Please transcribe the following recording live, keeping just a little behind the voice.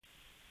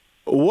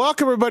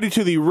Welcome, everybody,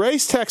 to the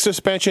Race Tech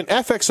Suspension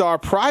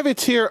FXR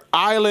Privateer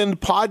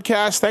Island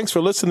podcast. Thanks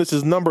for listening. This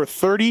is number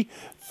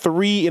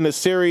 33 in the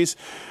series.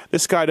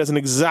 This guy doesn't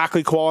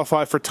exactly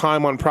qualify for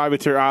time on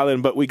Privateer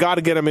Island, but we got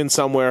to get him in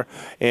somewhere,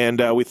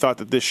 and we thought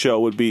that this show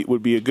would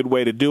be a good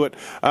way to do it.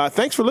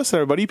 Thanks for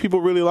listening, everybody.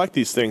 People really like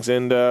these things,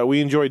 and we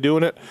enjoy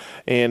doing it.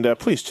 And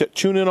please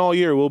tune in all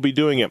year. We'll be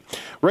doing it.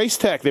 Race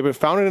Tech, they've been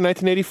founded in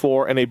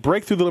 1984, and they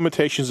break through the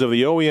limitations of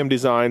the OEM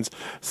designs,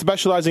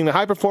 specializing in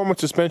high-performance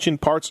suspension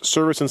parts,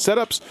 service, and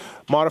setups,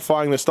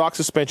 modifying the stock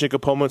suspension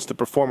components to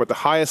perform at the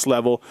highest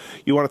level.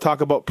 You want to talk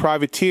about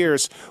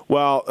privateers?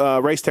 Well,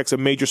 Race Tech's a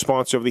major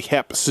sponsor of the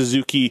HEP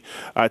Suzuki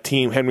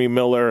team, Henry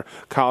Miller,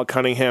 Kyle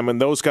Cunningham,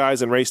 and those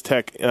guys, and Race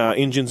Tech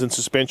engines and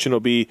suspension will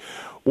be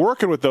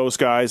working with those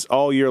guys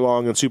all year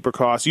long in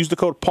Supercross. Use the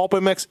code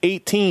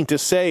PulpMX18 to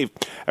save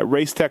at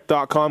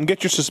racetech.com.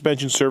 Get your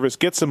suspension service,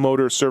 get some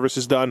motor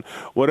services done,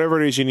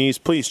 whatever it is you need.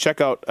 Please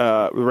check out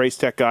the Race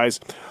Tech guys.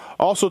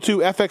 Also, too,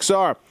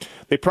 FXR.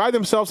 They pride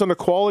themselves on the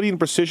quality and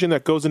precision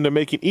that goes into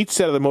making each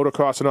set of the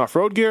motocross and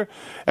off-road gear.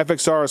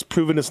 FXR has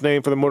proven its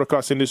name for the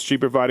motocross industry,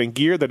 providing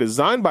gear that is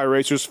designed by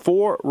racers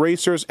for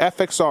racers.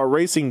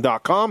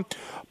 FXRRacing.com.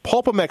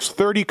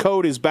 PulpMX30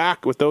 code is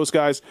back with those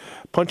guys.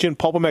 Punch in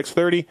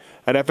PulpMX30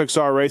 at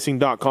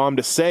FXRRacing.com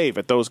to save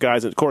at those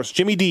guys. And, of course,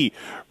 Jimmy D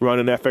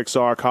running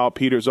FXR. Kyle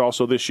Peters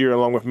also this year,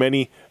 along with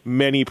many,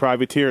 many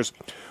privateers.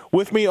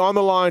 With me on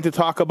the line to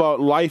talk about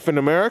life in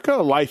America,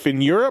 life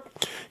in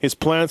Europe, his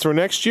plans for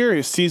next year,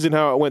 his season,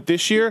 how it went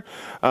this year,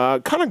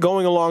 kind of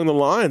going along the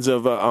lines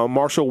of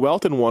Marshall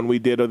Weltin one we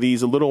did of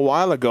these a little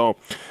while ago.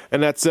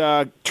 And that's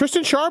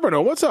Tristan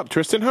Charboneau. What's up,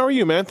 Tristan? How are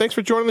you, man? Thanks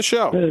for joining the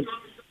show.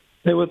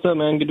 Hey, what's up,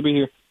 man? Good to be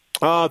here.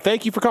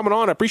 Thank you for coming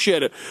on. I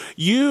appreciate it.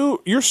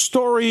 Your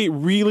story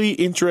really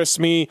interests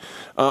me,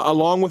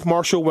 along with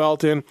Marshall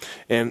Weltin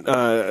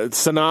and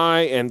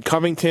Sinai and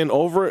Covington,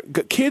 over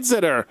kids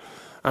that are,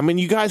 I mean,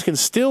 you guys can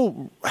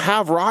still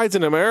have rides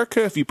in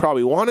America if you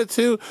probably wanted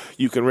to.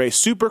 You can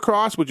race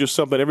Supercross, which is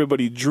something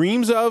everybody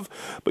dreams of.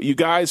 But you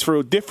guys,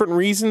 for different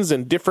reasons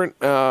and different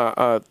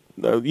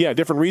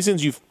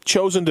reasons, you've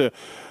chosen to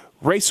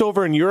race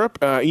over in Europe,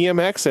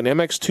 EMX and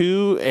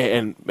MX2,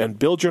 and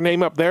build your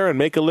name up there and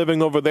make a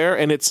living over there.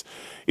 And it's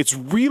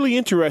really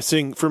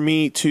interesting for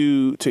me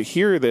to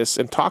hear this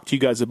and talk to you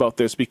guys about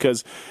this,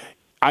 because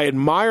I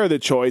admire the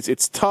choice.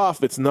 It's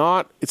tough. It's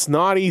not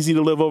easy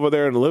to live over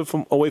there and live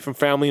away from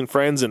family and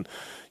friends, and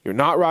you're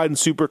not riding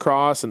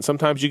Supercross, and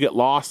sometimes you get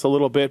lost a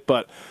little bit.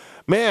 But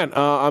man,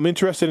 I'm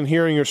interested in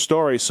hearing your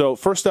story. So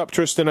first up,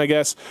 Tristan, I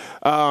guess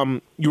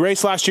you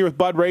raced last year with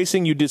Bud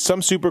Racing. You did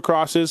some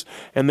Supercrosses,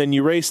 and then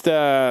you raced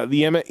the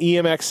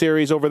EMX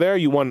series over there.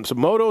 You won some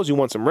motos. You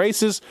won some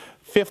races.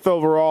 5th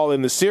overall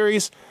in the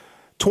series.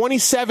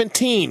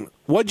 2017.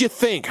 What'd you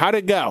think? How'd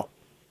it go?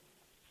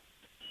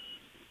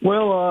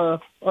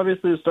 Well,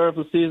 obviously, the start of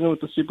the season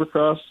with the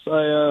Supercross,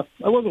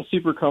 I wasn't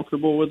super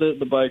comfortable with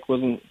it. I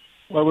wasn't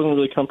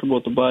really comfortable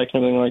with the bike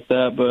and everything like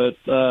that. But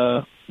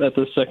at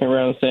the second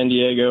round in San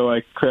Diego,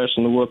 I crashed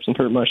in the whoops and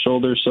hurt my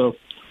shoulder. So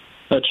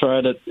I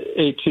tried at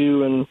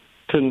A2 and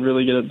couldn't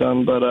really get it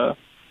done. But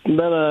then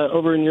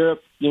over in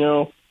Europe,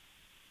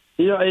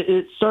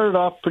 it started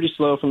off pretty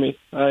slow for me.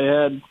 I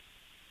had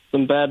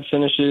some bad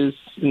finishes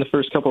in the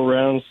first couple of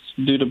rounds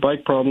due to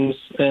bike problems,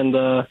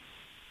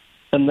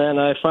 and then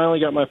I finally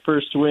got my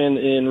first win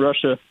in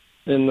Russia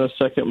in the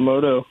second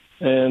moto,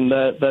 and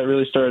that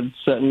really started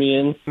setting me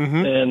in.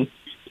 Mm-hmm. And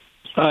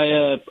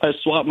I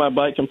swapped my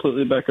bike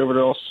completely back over to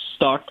all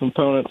stock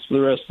components for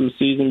the rest of the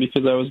season,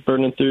 because I was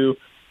burning through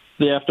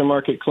the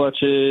aftermarket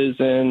clutches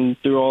and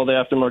through all the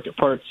aftermarket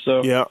parts.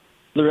 So yeah,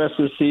 the rest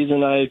of the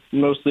season I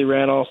mostly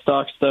ran all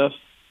stock stuff,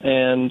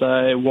 and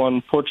I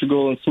won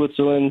Portugal and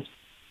Switzerland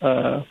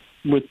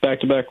with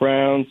back-to-back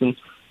rounds, and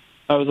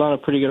I was on a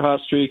pretty good hot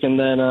streak. And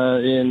then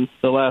in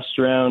the last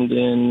round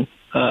in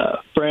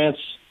France,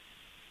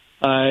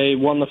 I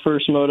won the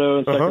first moto,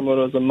 and second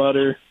moto was a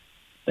mudder,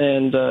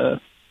 and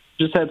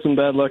just had some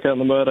bad luck out in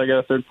the mud. I got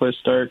a third-place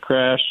start,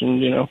 crash,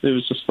 and, it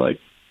was just like,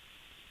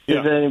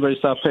 if anybody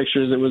saw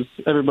pictures,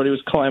 everybody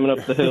was climbing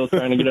up the hill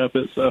trying to get up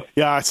it. So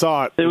yeah, I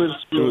saw it. It was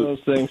one of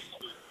those things.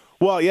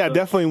 Well, yeah,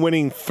 definitely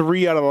winning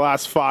 3 out of the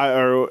last 5,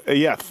 or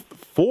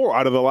 4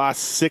 out of the last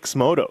 6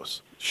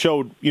 motos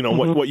showed,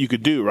 what you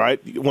could do, right?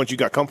 Once you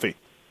got comfy.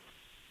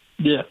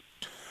 Yeah.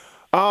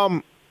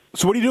 So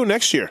what are you doing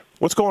next year?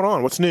 What's going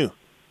on? What's new?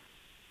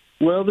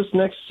 Well, this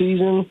next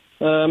season,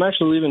 I'm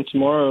actually leaving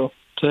tomorrow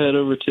to head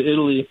over to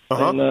Italy,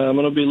 and I'm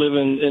going to be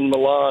living in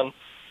Milan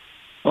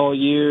all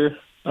year.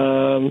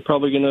 I'm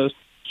probably going to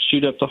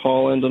shoot up to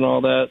Holland and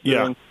all that,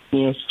 during,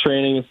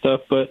 training and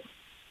stuff. But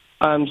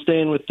I'm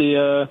staying with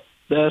the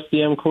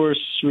SDM course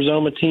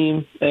Rizoma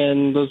team,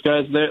 and those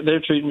guys,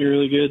 they're treating me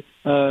really good.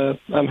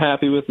 I'm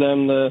happy with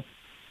them. The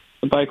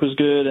bike was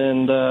good,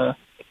 and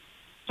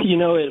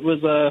it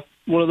was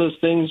one of those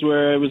things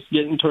where I was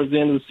getting towards the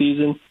end of the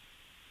season.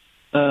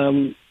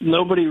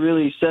 Nobody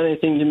really said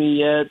anything to me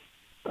yet.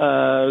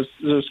 I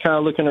was kind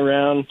of looking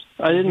around.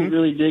 I didn't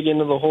really dig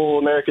into the whole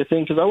America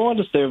thing because I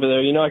wanted to stay over there.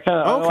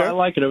 I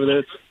like it over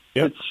there.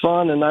 It's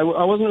fun, and I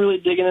wasn't really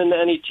digging into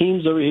any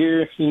teams over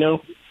here,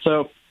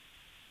 so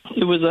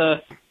it was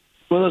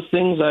one of those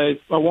things. I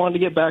wanted to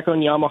get back on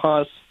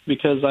Yamahas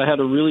because I had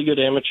a really good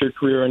amateur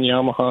career on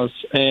Yamahas,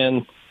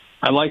 and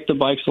I liked the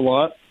bikes a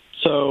lot.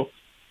 So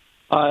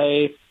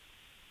I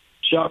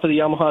shot for the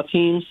Yamaha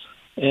teams,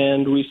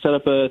 and we set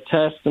up a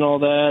test and all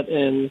that,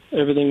 and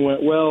everything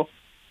went well.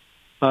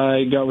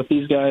 I got with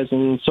these guys,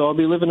 and so I'll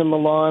be living in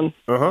Milan.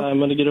 I'm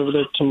going to get over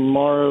there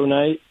tomorrow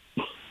night,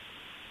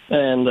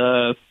 and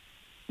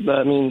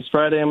that means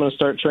Friday I'm going to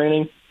start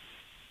training,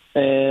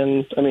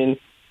 and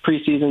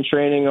preseason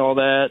training, all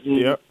that,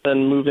 and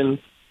then moving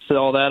to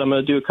all that. I'm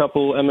going to do a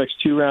couple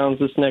MX2 rounds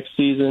this next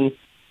season.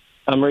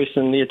 I'm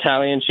racing the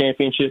Italian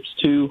championships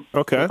too.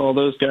 Okay, all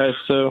those guys.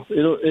 So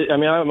I'm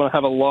going to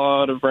have a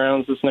lot of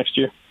rounds this next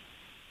year.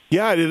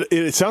 Yeah,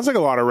 it sounds like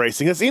a lot of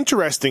racing. It's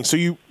interesting. So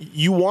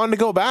you want to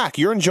go back?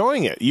 You're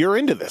enjoying it. You're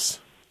into this.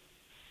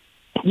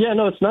 Yeah,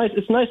 no, it's nice.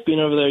 It's nice being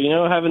over there.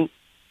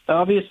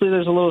 Obviously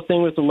there's a little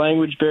thing with the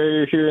language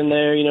barrier here and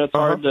there. It's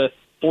hard to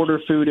order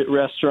food at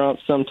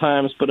restaurants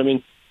sometimes. But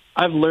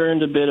I've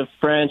learned a bit of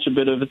French, a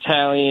bit of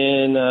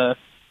Italian, a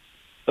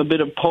bit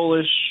of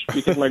Polish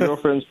because my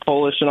girlfriend's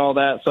Polish and all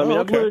that. So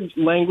I've learned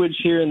language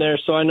here and there,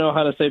 so I know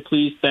how to say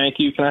please, thank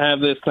you, can I have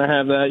this, can I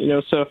have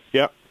that? So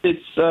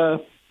it's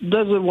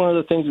those are one of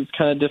the things that's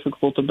kind of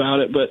difficult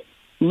about it. But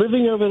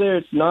living over there,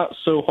 it's not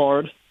so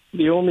hard.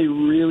 The only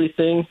really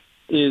thing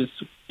is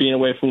being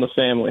away from the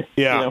family.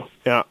 Yeah.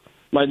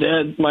 My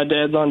dad's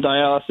on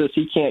dialysis.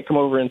 He can't come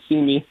over and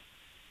see me.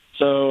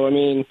 So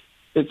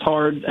it's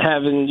hard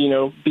having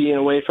being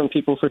away from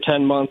people for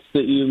 10 months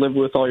that you live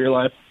with all your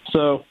life.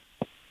 So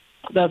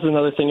that's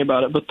another thing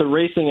about it. But the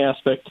racing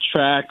aspect, the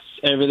tracks,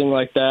 everything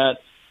like that,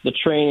 the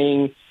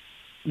training,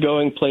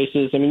 going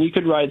places. You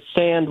could ride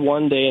sand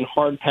one day and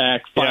hard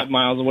pack 5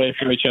 miles away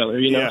from each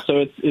other.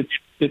 So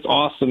it's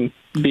awesome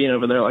being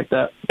over there like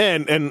that.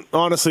 And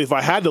honestly, if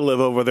I had to live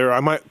over there,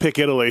 I might pick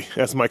Italy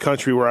as my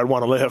country where I'd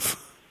want to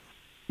live.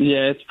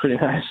 Yeah, it's pretty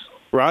nice.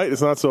 Right?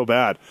 It's not so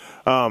bad.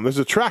 There's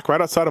a track right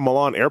outside of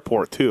Milan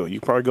Airport, too. You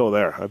can probably go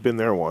there. I've been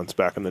there once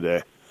back in the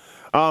day.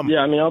 I'll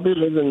be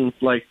living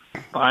like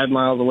 5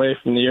 miles away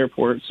from the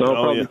airport, so I'll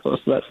probably be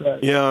close to that track.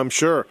 Yeah, I'm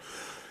sure.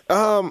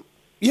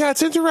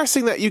 It's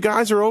interesting that you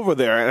guys are over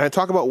there. And I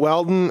talk about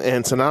Weldon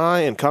and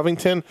Sinai and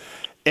Covington.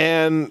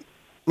 And,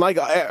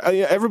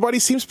 everybody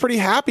seems pretty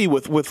happy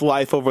with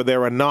life over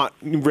there and not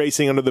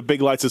racing under the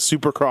big lights of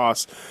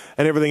Supercross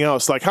and everything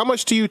else. How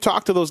much do you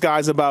talk to those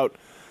guys about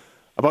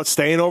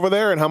staying over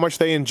there and how much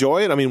they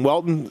enjoy it?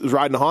 Weldon is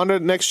riding a Honda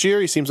next year.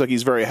 He seems like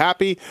he's very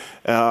happy.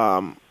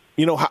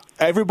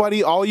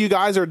 Everybody, all you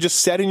guys are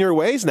just set in your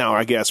ways now,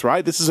 I guess,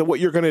 right? This is what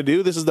you're going to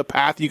do. This is the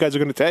path you guys are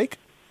going to take.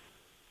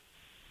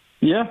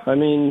 Yeah,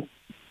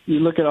 you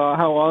look at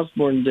how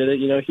Osborne did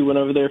it. He went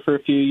over there for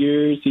a few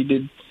years. He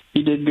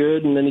did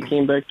good, and then he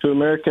came back to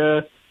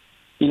America,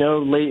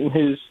 late in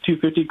his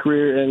 250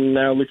 career, and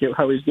now look at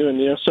how he's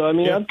doing. So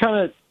I'm kind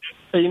of,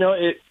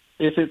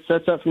 if it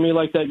sets up for me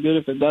like that, good.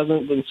 If it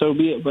doesn't, then so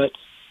be it. But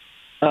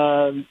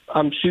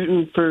I'm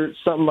shooting for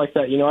something like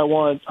that. I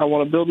want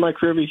to build my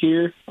career over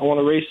here. I want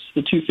to race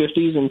the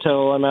 250s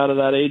until I'm out of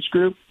that age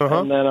group,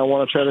 and then I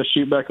want to try to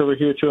shoot back over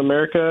here to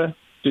America,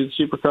 do the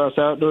Supercross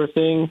outdoor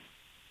thing,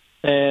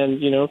 and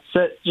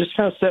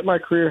set my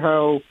career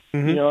how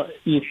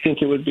you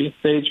think it would be.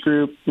 The age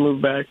group,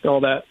 move back, all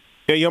that.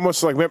 Yeah, you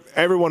almost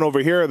everyone over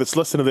here that's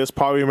listening to this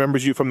probably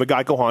remembers you from the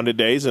GEICO Honda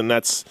days, and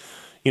that's.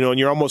 And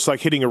you're almost like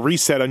hitting a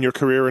reset on your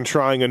career and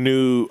trying a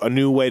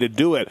new way to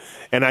do it.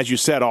 And as you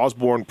said,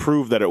 Osborne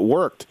proved that it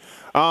worked.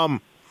 And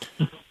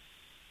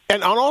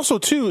also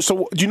too.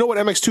 So, do you know what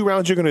MX2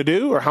 rounds you're going to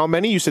do, or how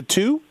many? You said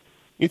 2.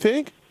 You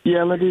think?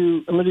 Yeah, I'm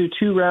gonna do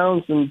 2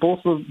 rounds, and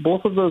both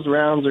of those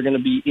rounds are going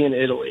to be in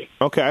Italy.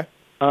 Okay.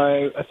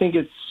 I think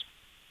it's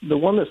the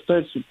one that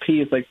starts with P.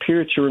 It's like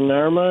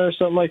Pircinarma or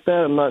something like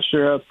that. I'm not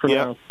sure how it's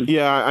pronounced.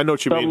 Yeah, I know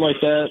what you mean. Something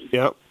like that.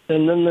 Yeah.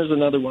 And then there's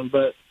another one,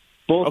 but.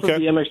 Both of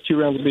the MX2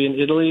 rounds will be in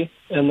Italy,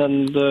 and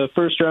then the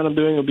first round I'm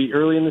doing will be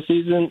early in the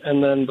season,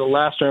 and then the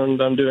last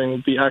round I'm doing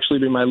will actually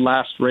be my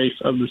last race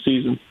of the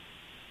season.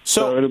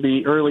 So it'll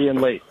be early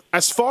and late.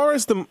 As far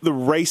as the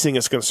racing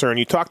is concerned,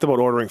 you talked about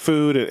ordering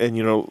food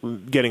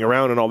and getting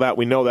around and all that.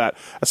 We know that.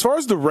 As far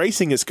as the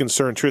racing is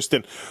concerned,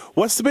 Tristan,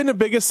 what's been the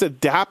biggest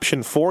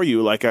adaptation for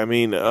you?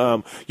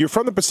 You're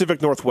from the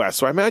Pacific Northwest,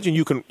 so I imagine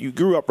you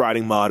grew up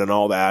riding mud and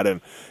all that,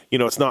 and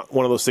it's not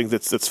one of those things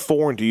that's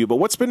foreign to you. But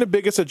what's been the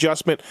biggest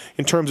adjustment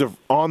in terms of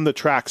on the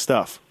track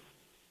stuff?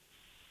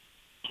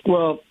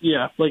 Well,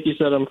 yeah, like you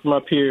said, I'm from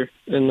up here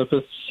in the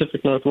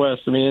Pacific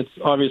Northwest. It's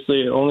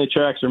obviously only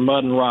tracks are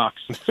mud and rocks.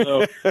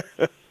 So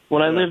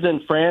when I lived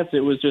in France,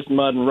 it was just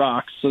mud and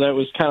rocks. So that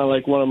was kind of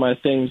like one of my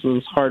things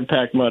was hard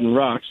pack mud and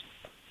rocks.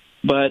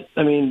 But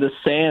the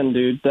sand,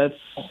 dude, that's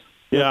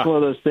one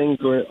of those things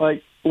where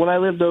when I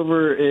lived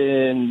over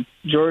in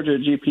Georgia,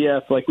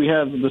 GPS, we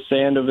have the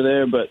sand over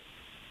there, but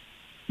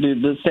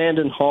dude, the sand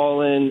in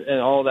Holland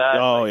and all that.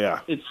 Oh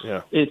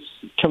it's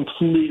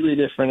completely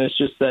different. It's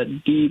just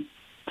that deep,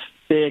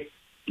 thick,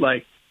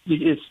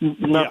 it's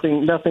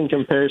nothing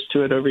compares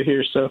to it over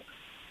here. So,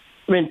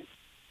 I mean,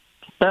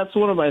 that's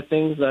one of my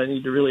things that I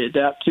need to really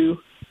adapt to.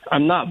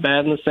 I'm not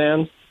bad in the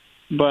sand,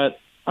 but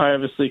I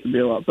obviously could be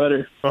a lot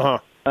better.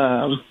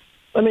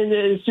 I mean,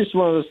 it's just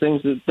one of those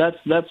things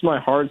that's my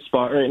hard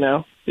spot right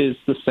now is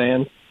the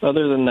sand.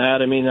 Other than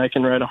that, I mean, I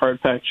can ride a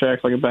hard pack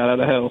track like a bat out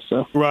of hell.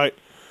 So right,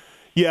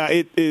 yeah,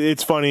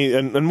 it's funny,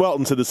 and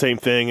Welton said the same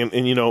thing,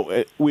 and you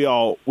know,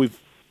 we've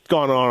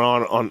gone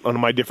on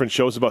my different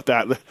shows about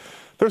that.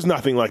 There's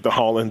nothing like the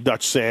Holland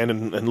Dutch sand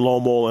and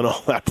Lommel and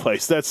all that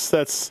place. That's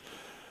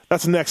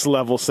next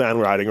level sand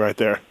riding right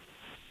there.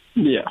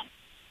 Yeah.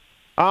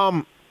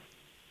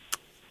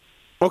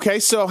 Okay,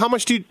 so how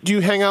much do you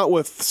hang out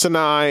with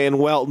Sinai and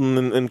Welton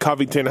and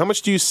Covington? How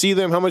much do you see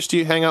them? How much do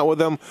you hang out with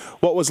them?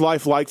 What was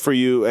life like for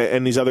you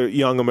and these other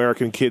young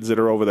American kids that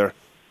are over there?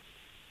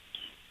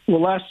 Well,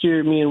 last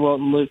year, me and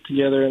Welton lived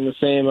together in the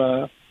same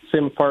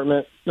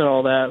apartment and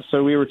all that,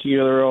 so we were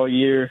together all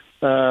year.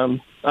 Sinai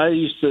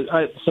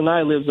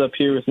lives up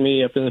here with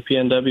me up in the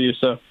PNW,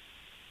 so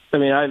I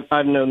mean,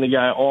 I've known the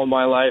guy all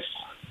my life.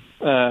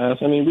 I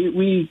mean,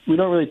 we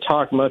don't really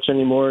talk much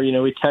anymore. You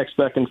know, we text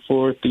back and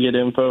forth to get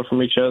info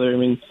from each other. I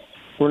mean,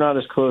 we're not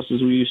as close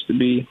as we used to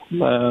be.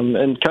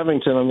 And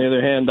Covington, on the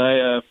other hand,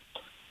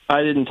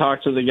 I didn't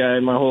talk to the guy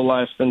my whole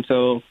life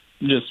until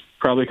just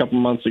probably a couple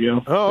months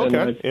ago. Oh,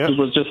 okay. And I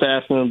was just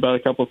asking him about a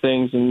couple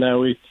things, and now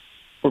we're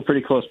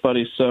pretty close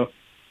buddies. So,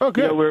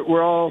 okay, you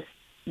know,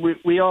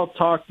 we all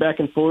talk back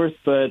and forth,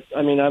 but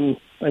I mean, I'm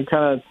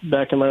kind of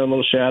back in my own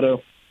little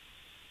shadow.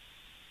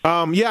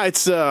 Yeah,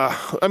 it's,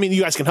 I mean,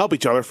 you guys can help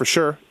each other for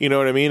sure, you know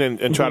what I mean,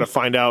 and try to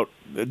find out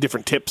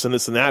different tips and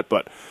this and that,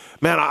 but,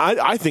 man,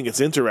 I think it's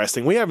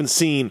interesting. We haven't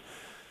seen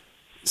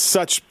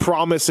such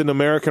promise in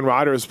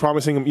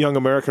promising young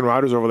American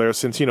riders over there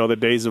since, you know, the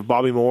days of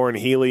Bobby Moore and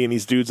Healy and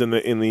these dudes in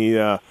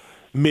the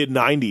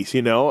mid-'90s,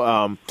 you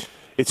know.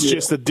 It's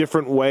just a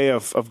different way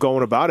of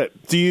going about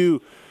it. Do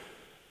you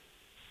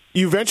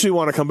eventually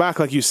want to come back,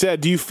 like you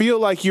said. Do you feel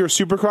like your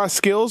Supercross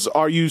skills,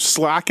 are you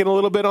slacking a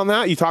little bit on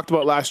that? You talked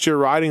about last year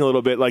riding a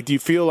little bit. Like, do you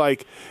feel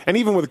like, and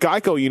even with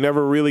GEICO, you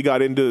never really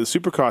got into the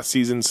Supercross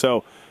season,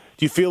 so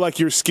do you feel like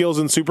your skills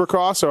in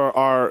Supercross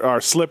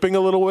are slipping a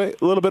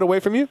little bit away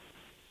from you?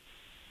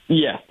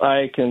 Yeah,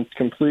 I can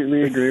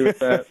completely agree with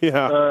that.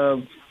 Yeah.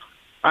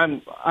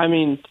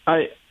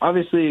 I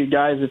obviously,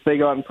 guys, if they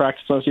go out and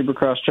practice on a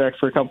Supercross track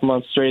for a couple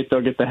months straight, they'll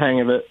get the hang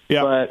of it.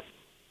 Yeah. But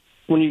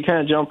when you kind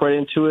of jump right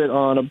into it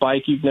on a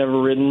bike you've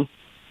never ridden,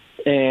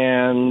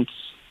 and,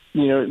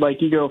 you know,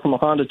 like you go from a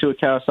Honda to a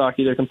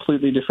Kawasaki, they're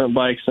completely different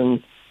bikes,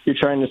 and you're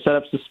trying to set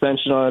up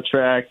suspension on a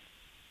track,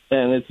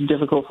 and it's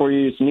difficult for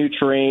you. It's new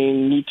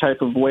terrain, new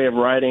type of way of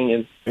riding,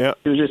 and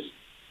it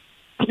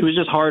was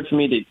just hard for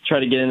me to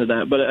try to get into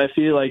that. But I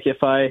feel like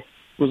if I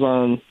was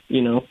on,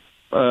 you know,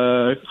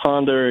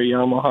 Honda or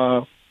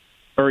Yamaha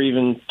or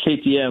even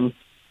KTM,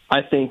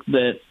 I think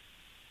that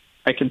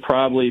I could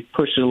probably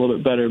push it a little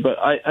bit better. But,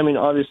 I mean,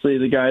 obviously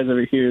the guys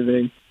over here,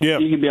 you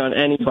could be on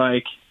any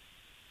bike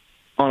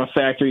on a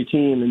factory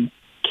team and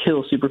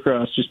kill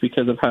Supercross just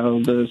because of how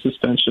the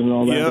suspension and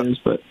all that is.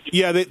 But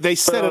yeah, they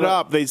set it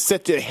up. They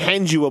set to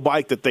hand you a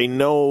bike that they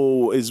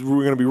know is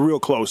going to be real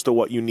close to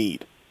what you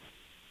need.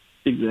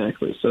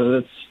 Exactly.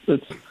 So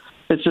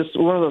it's just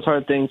one of those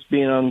hard things.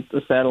 Being on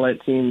the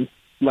satellite team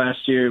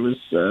last year, it was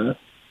a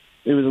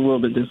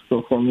little bit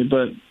difficult for me.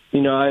 But,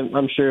 you know,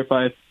 I'm sure if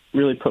I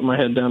really put my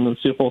head down on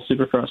the whole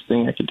Supercross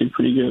thing, I could do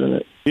pretty good in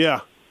it. Yeah.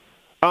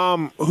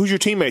 Who's your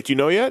teammate? Do you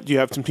know yet? Do you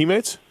have some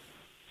teammates?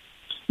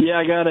 Yeah,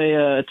 I got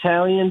a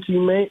Italian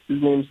teammate.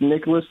 His name's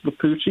Nicholas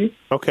Lapucci.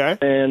 Okay.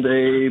 And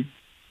a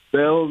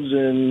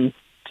Belgian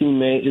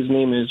teammate. His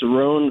name is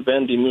Ron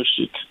van die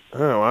Muschik.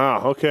 Oh,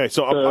 wow. Okay.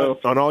 So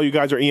on all you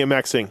guys are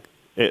EMXing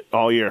it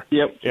all year.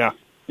 Yep. Yeah.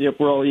 Yep,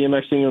 we're all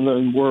EMXing,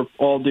 and we're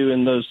all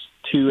doing those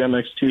two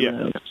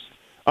MX2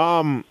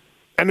 rounds.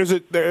 And there's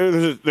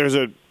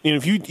a you know,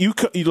 if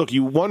you look,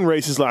 you won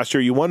races last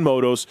year, you won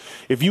motos.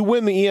 If you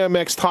win the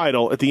EMX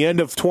title at the end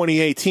of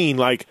 2018,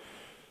 like,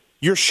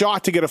 your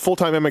shot to get a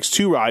full-time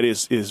MX2 ride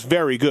is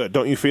very good,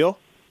 don't you feel?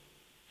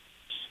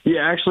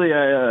 Yeah, actually,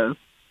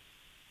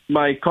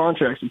 my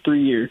contract's a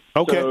 3-year.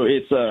 Okay. So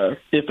it's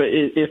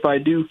if I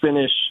do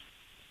finish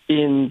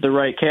in the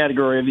right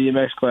category of the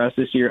MX class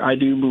this year, I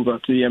do move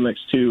up to the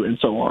MX2 and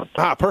so on.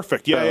 Ah,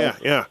 perfect.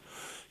 Yeah.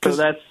 So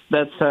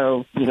that's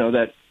how, you know,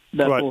 that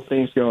right. whole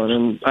thing's going,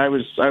 and I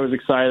was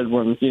excited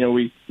when, you know,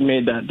 we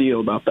made that deal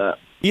about that.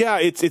 Yeah,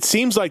 it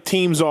seems like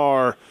teams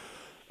are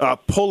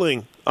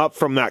pulling up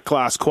from that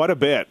class quite a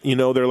bit. You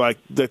know, they're like,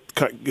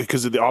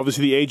 because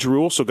obviously the age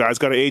rule, so guys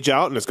got to age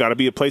out, and it's got to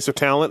be a place of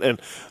talent.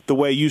 And the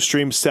way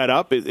Ustream's set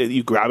up,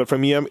 you grab it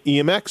from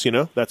EMX. You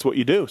know, that's what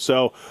you do.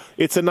 So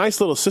it's a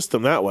nice little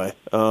system that way.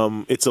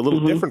 It's a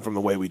little different from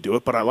the way we do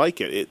it, but I like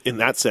it in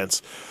that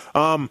sense.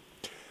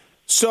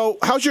 So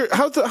how's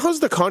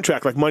the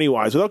contract, like,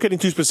 money-wise, without getting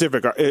too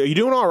specific? Are you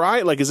doing all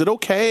right? Like, is it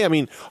okay? I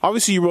mean,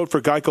 obviously you rode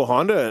for GEICO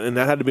Honda, and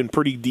that had to have been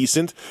pretty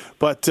decent.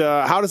 But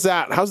how's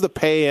the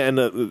pay and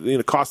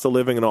the cost of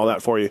living and all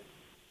that for you?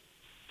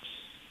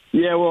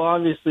 Yeah, well,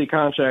 obviously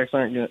contracts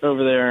aren't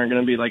going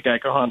to be like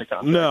GEICO Honda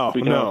contracts. No,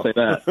 we can all say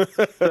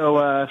that. So,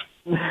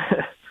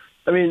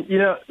 I mean,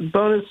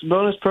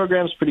 bonus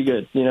program's pretty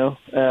good.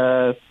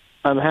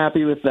 I'm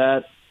happy with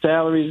that.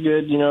 Salary's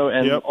good,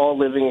 and all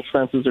living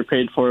expenses are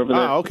paid for over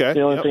there. Ah, okay.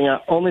 The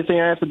only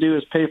thing I have to do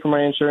is pay for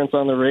my insurance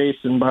on the race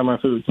and buy my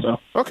food. So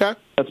okay,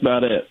 that's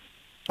about it.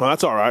 Well,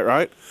 that's all right,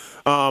 right?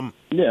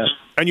 Yeah.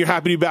 And you're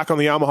happy to be back on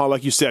the Yamaha,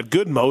 like you said.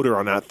 Good motor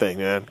on that thing,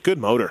 man. Good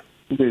motor.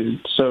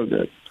 Dude, so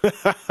good.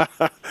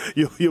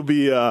 You'll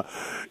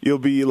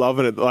be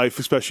loving it, life,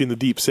 especially in the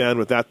deep sand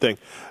with that thing.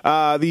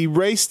 The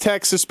Race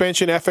Tech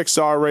Suspension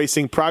FXR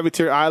Racing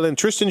Privateer Island.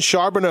 Tristan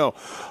Charboneau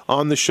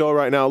on the show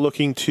right now,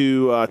 looking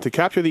to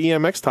capture the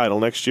EMX title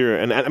next year.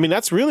 And I mean,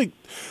 that's really,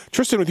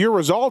 Tristan, with your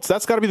results,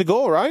 that's got to be the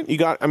goal, right?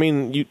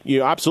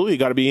 You absolutely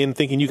got to be in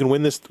thinking you can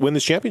win this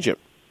championship.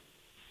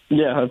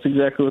 Yeah, that's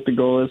exactly what the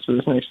goal is for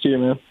this next year,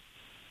 man.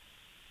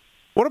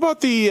 What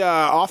about the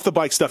off the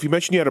bike stuff? You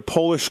mentioned you had a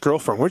Polish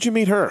girlfriend. Where'd you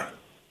meet her?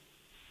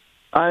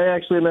 I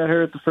actually met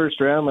her at the first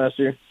round last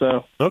year.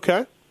 So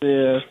okay,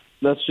 yeah,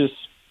 that's just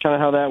kind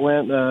of how that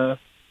went.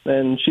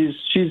 And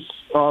she's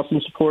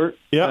awesome support.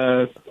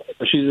 Yeah,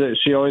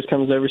 she always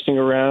comes every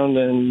single round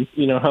and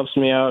helps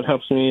me out,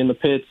 helps me in the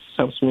pits,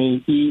 helps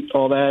me eat,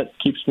 all that,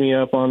 keeps me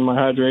up on my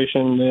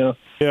hydration.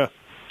 Yeah,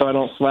 so I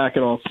don't slack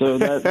at all. So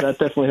that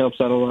definitely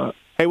helps out a lot.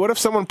 Hey, what if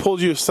someone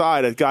pulled you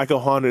aside at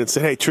GEICO Honda and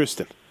said, "Hey,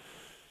 Tristan,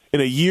 in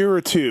a year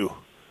or two,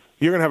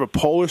 you're going to have a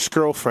Polish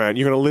girlfriend.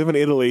 You're going to live in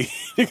Italy.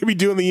 You're going to be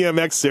doing the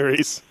EMX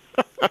series."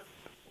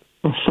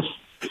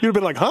 You'd have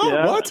been like, huh?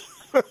 Yeah. What?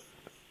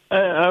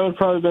 I would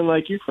probably have been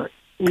like,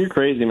 you're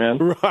crazy, man.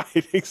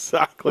 Right,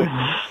 exactly.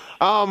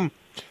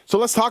 So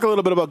let's talk a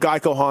little bit about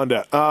GEICO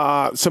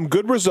Honda. Some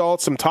good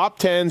results, some top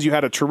tens. You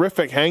had a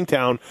terrific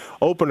Hangtown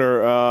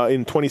opener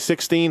in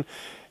 2016.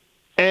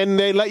 And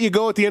they let you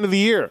go at the end of the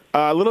year.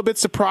 A little bit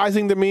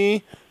surprising to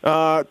me.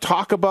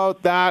 Talk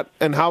about that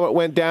and how it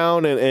went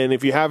down, and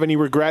if you have any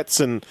regrets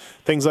and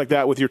things like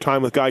that with your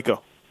time with GEICO.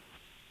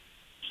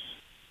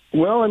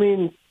 Well, I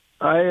mean,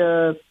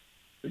 I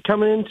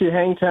coming into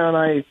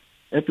Hangtown,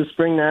 at the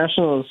Spring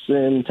Nationals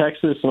in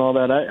Texas and all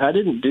that, I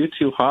didn't do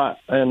too hot,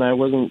 and I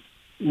wasn't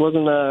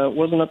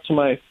up to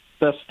my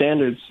best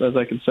standards, as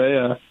I could say.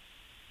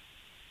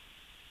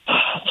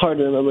 It's hard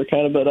to remember,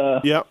 kind of,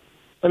 but yep.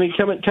 I mean,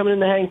 coming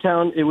into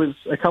Hangtown, it was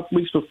a couple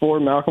weeks before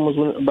Malcolm was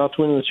about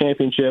to win the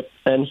championship,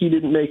 and he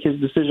didn't make his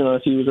decision on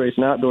if he was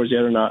racing outdoors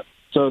yet or not.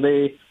 So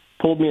they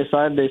pulled me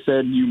aside. They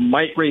said, "You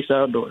might race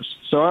outdoors."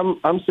 So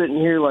I'm sitting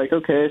here like,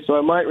 okay, so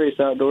I might race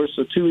outdoors.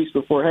 So 2 weeks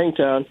before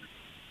Hangtown,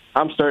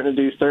 I'm starting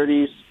to do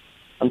 30s.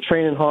 I'm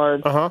training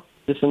hard,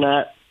 this and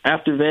that.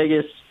 After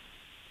Vegas,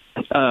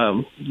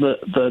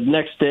 the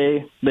next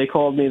day, they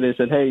called me. They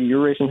said, "Hey,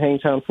 you're racing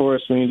Hangtown for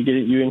us. We need to get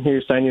you in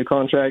here, sign you a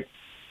contract,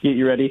 get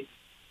you ready."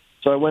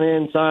 So I went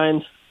in,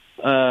 signed,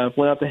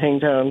 went out to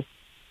Hangtown,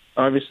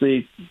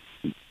 obviously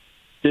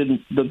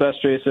did the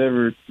best race I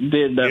ever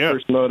did that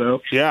first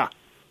moto. Yeah.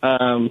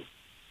 And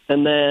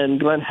then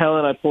Glen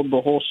Helen, I pulled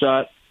the whole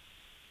shot,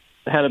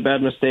 had a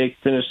bad mistake,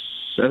 finished,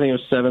 I think it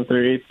was 7th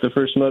or 8th, the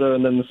first moto,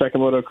 and then the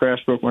second moto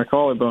crash, broke my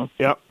collarbone.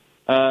 Yep.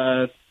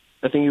 I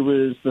think it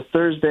was the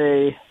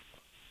Thursday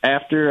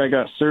after I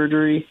got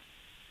surgery,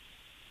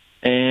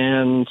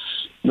 and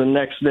the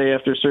next day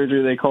after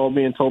surgery, they called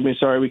me and told me,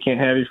 "Sorry, we can't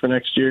have you for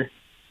next year."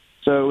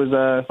 So it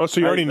was. So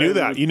you already knew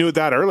that. You knew it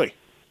that early.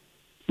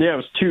 Yeah, it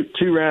was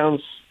two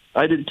rounds.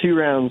 I did 2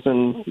 rounds,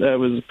 and that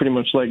was pretty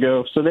much let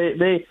go. So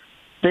they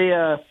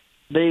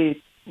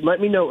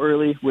let me know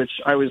early, which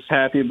I was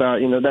happy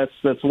about.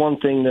 That's one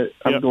thing that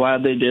I'm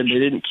glad they did. They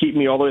didn't keep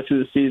me all the way through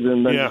the season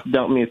and then just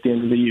dump me at the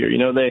end of the year.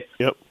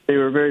 They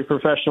were very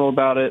professional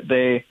about it.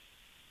 They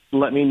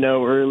let me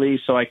know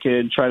early so I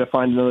could try to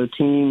find another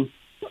team.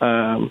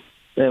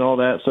 And all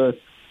that. So,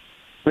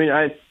 I mean,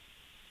 it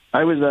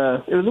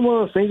was one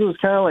of those things that was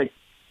kind of like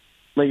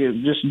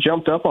it just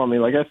jumped up on me.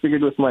 Like, I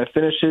figured with my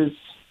finishes,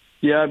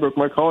 I broke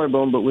my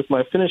collarbone, but with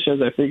my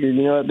finishes, I figured,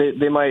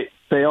 they might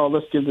say, "Oh,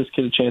 let's give this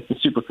kid a chance in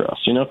Supercross,"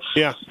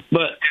 Yeah.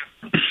 But,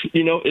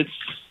 it's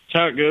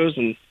how it goes,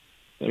 and,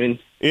 I mean...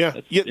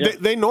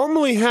 They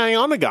normally hang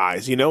on to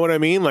guys, you know what I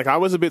mean? Like, I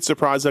was a bit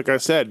surprised, like I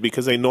said,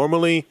 because they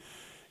normally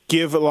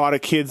give a lot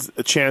of kids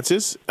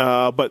chances,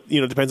 but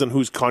it depends on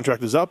whose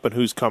contract is up and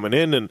who's coming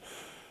in. And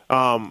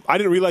I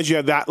didn't realize you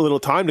had that little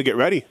time to get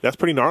ready. That's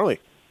pretty gnarly.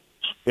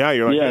 Yeah,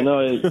 you're like,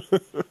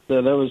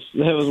 that was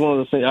one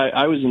of the things.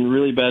 I was in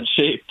really bad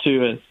shape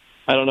too, and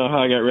I don't know how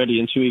I got ready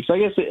in 2 weeks. I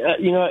guess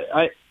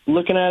I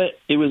looking at it,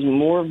 it was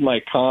more of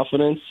my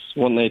confidence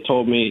when they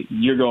told me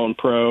you're going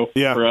pro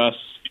for us,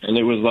 and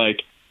it was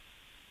like,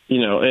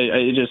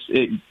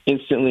 it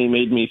instantly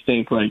made me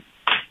think like,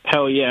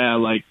 hell yeah,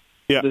 like.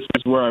 Yeah. This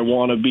is where I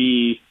want to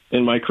be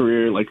in my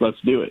career. Like, let's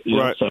do it.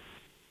 Right. So.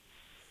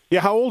 Yeah,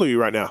 how old are you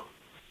right now?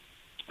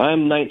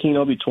 I'm 19.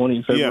 I'll be 20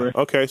 in February.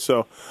 Yeah, okay.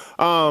 So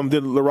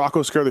did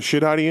LaRocco scare the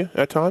shit out of you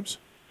at times?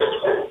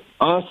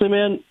 Honestly,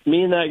 man,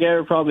 me and that guy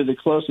are probably the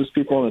closest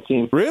people on the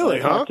team. Really, I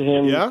talk to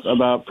him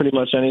about pretty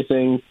much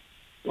anything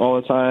all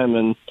the time.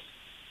 And,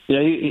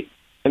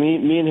 I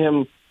mean, me and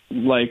him,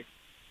 me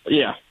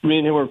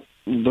and him were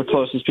the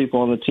closest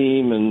people on the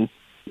team, and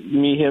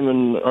him,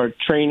 and our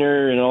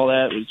trainer and all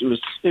that. It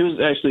was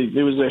actually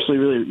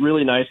really,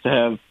 really nice to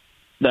have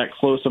that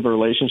close of a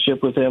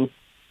relationship with him.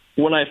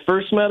 When I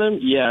first met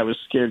him, I was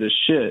scared as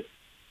shit.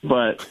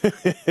 But,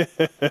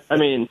 I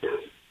mean,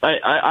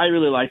 I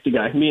really like the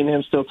guy. Me and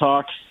him still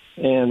talk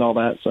and all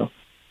that, so.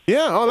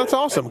 Yeah, oh, that's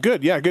awesome.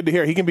 Good, yeah, good to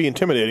hear. He can be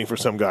intimidating for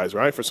some guys,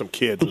 right, for some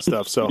kids and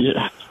stuff. So,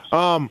 yeah.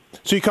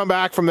 So you come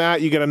back from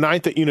that, you get a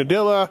 9th at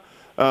Unadilla.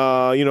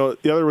 The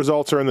other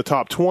results are in the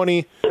top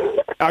 20.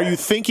 Are you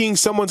thinking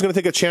someone's going to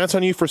take a chance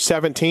on you for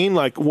 17?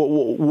 Like,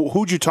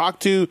 who'd you talk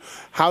to?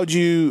 How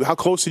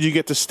close did you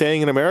get to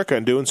staying in America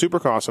and doing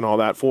Supercross and all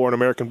that for an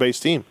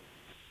American-based team?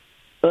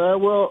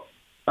 Well,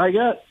 I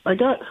got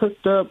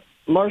hooked up.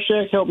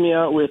 Marshak helped me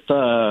out with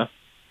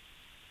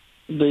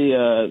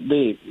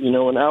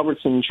when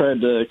Albertson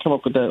tried to come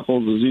up with that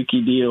whole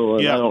Suzuki deal,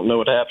 and I don't know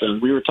what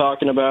happened. We were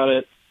talking about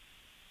it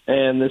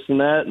and this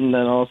and that, and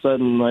then all of a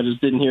sudden I just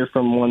didn't hear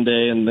from him one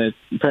day, and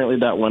apparently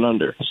that went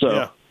under.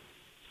 So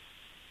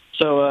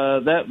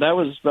that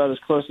was about as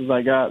close as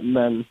I got, and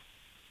then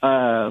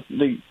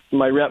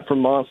my rep from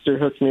Monster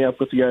hooked me up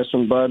with the guys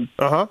from Bud,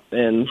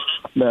 and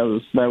that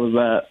was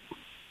that.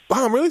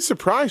 Wow, I'm really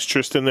surprised,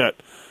 Tristan, that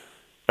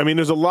I mean,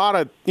 there's a lot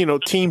of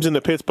teams in the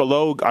pits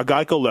below a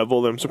GEICO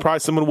level. I'm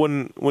surprised someone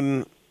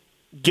wouldn't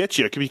get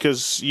you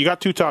because you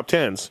got 2 top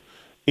 10s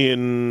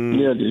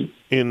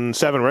in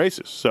 7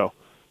 races. So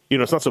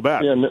it's not so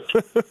bad. Yeah,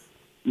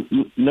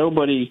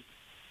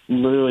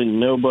 literally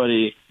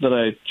nobody that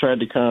I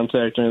tried to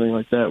contact or anything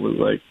like that was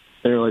like,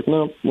 they were like,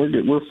 no, we're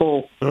good, we're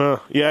full.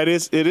 Yeah, it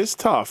is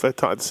tough at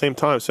the same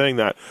time saying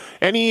that.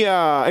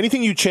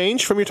 Anything you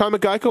changed from your time at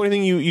GEICO?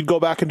 Anything you'd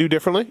go back and do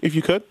differently if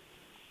you could?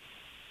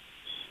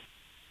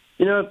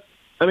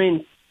 I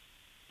mean,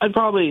 I'd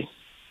probably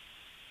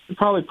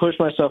push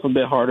myself a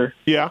bit harder.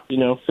 Yeah.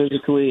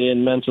 Physically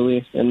and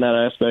mentally in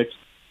that aspect.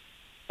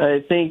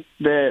 I think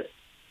that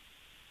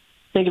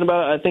thinking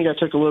about it, I think I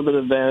took a little bit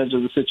of advantage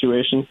of the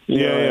situation.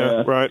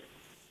 Right.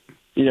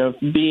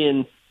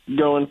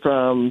 Going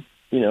from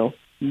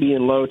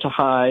being low to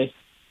high,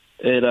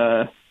 it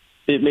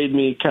made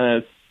me kind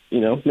of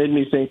made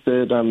me think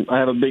that I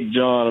have a big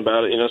jaw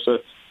about it. So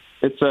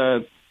it's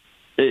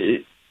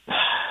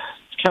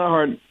kind of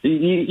hard.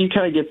 You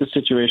kind of get the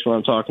situation what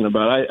I'm talking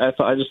about.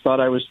 I just thought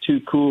I was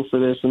too cool for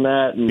this and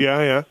that, and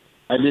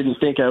I didn't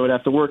think I would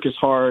have to work as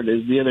hard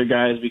as the other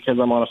guys because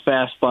I'm on a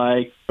fast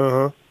bike.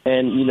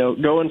 And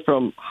going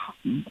from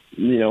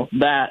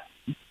that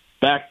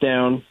back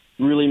down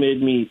really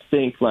made me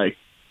think about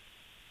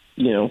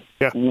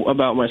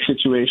my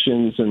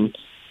situations and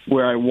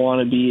where I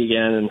want to be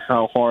again and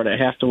how hard I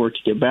have to work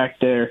to get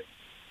back there.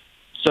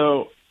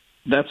 So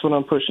that's what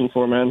I'm pushing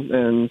for, man.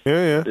 And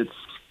it's.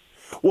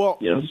 Well,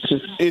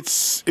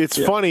 it's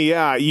funny,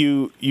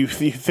 You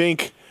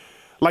think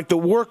like the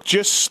work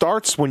just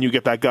starts when you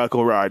get that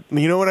GEICO ride.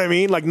 You know what I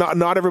mean? Like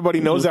not everybody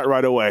knows that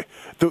right away.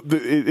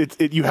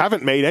 You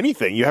haven't made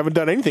anything. You haven't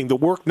done anything. The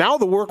work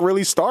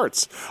really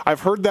starts. I've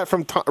heard that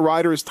from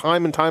riders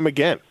time and time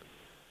again.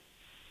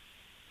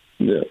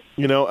 Yeah.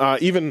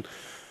 Even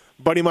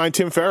buddy of mine,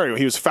 Tim Ferry,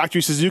 he was a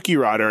factory Suzuki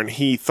rider, and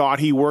he thought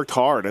he worked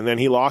hard, and then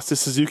he lost his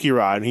Suzuki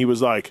ride, and he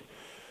was like.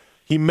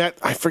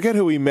 I forget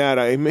who he met.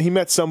 He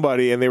met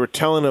somebody, and they were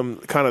telling him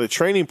kind of the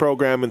training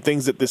program and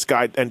things that this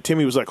guy, and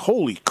Timmy was like,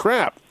 holy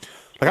crap.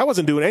 Like, I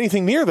wasn't doing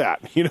anything near that.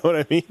 You know what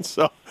I mean?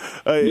 So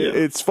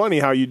it's funny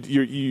how you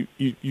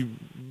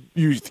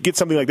get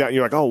something like that, and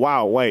you're like, oh,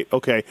 wow, wait,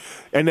 okay.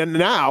 And then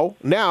now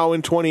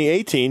in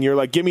 2018, you're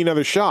like, give me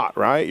another shot,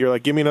 right? You're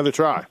like, give me another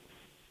try.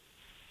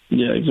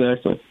 Yeah,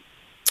 exactly.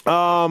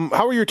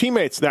 How were your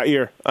teammates that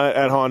year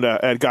at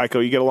Honda, at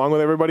GEICO? You get along with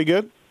everybody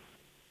good?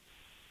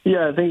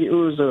 Yeah, I think it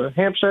was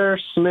Hampshire,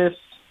 Smith,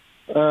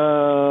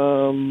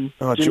 Jim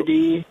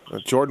D.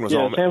 Jordan was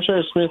on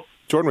Hampshire, Smith.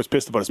 Jordan was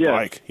pissed about his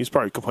bike. He's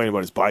probably complaining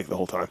about his bike the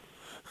whole time.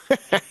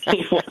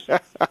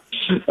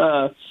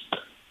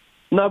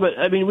 No, but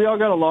I mean, we all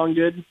got along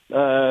good.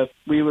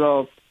 We would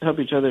all help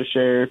each other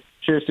share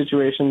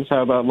situations.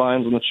 How about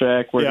lines on the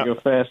track, where to go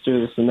faster,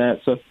 this and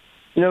that. So,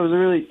 it was a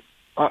really,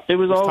 it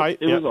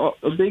was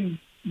a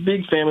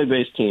big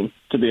family-based team,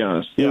 to be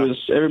honest.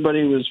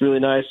 Everybody was really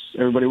nice.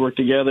 Everybody worked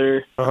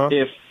together.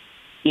 If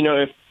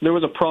there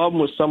was a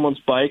problem with someone's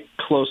bike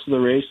close to the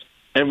race,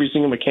 every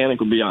single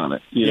mechanic would be on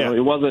it. It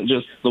wasn't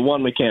just the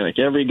one mechanic.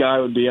 Every guy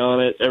would be on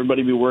it.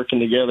 Everybody would be working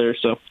together.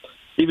 So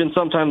even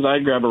sometimes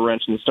I'd grab a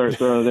wrench and start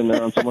throwing it in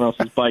there on someone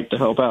else's bike to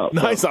help out.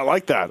 Nice. I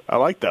like that. I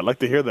like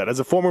to hear that. As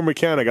a former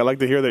mechanic, I like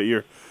to hear that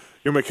you're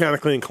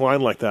mechanically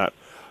inclined like that.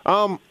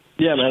 Yeah,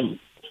 man.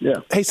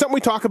 Yeah. Hey, something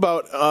we talk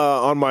about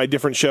on my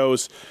different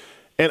shows,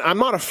 and I'm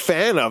not a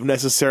fan of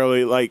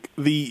necessarily, like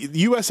the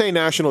USA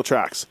National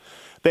tracks.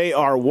 They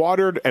are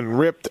watered and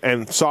ripped,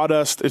 and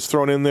sawdust is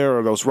thrown in there,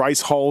 or those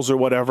rice hulls or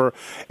whatever,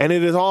 and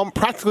it is all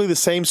practically the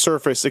same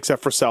surface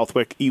except for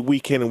Southwick,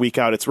 week in and week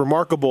out. It's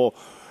remarkable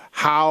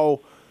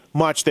how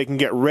much they can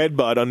get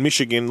Redbud on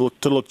Michigan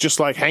to look just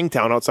like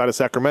Hangtown outside of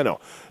Sacramento.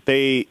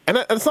 And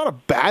it's not a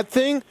bad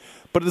thing,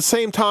 But at the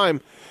same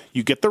time,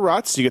 you get the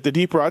ruts, you get the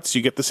deep ruts,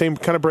 you get the same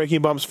kind of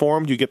braking bumps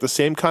formed, you get the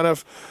same kind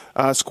of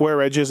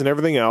square edges and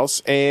everything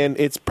else, and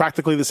it's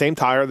practically the same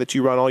tire that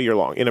you run all year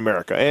long in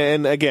America.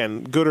 And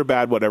again, good or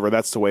bad, whatever,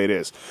 that's the way it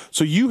is.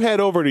 So you head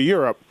over to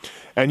Europe,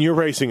 and you're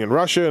racing in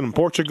Russia and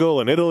Portugal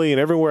and Italy and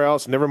everywhere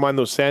else, never mind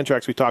those sand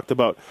tracks we talked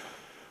about.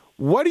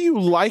 What do you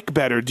like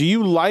better? Do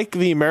you like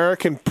the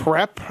American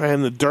prep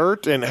and the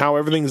dirt and how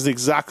everything's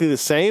exactly the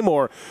same,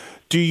 or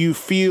do you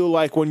feel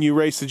like when you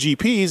race the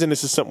GPs, and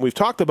this is something we've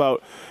talked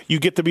about, you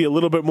get to be a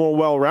little bit more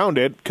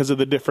well-rounded because of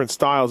the different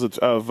styles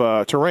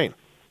of terrain?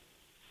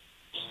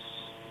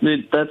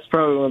 That's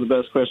probably one of the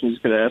best questions you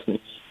could ask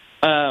me.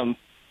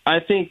 I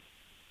think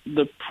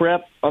the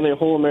prep on the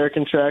whole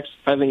American tracks,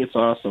 I think it's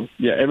awesome.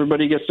 Yeah,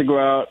 everybody gets to go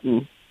out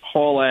and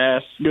haul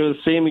ass, go the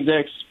same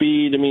exact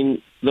speed. I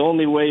mean, the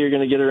only way you're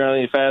going to get around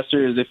any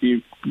faster is if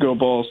you go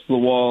balls to the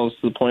walls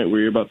to the point where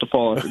you're about to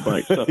fall off your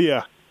bike. So,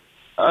 yeah.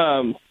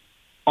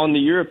 On the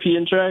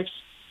European tracks,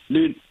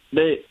 dude,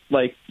 they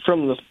like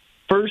from the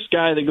first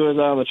guy that goes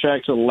out on the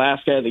track to the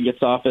last guy that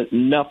gets off it,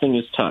 nothing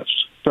is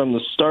touched from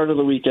the start of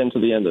the weekend to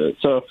the end of it.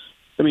 So,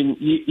 I mean,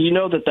 you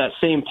know that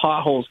same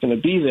pothole is going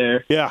to be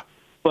there. Yeah.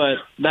 But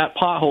that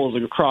pothole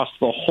is across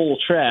the whole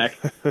track.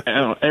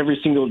 Every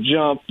single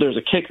jump, there's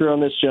a kicker on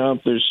this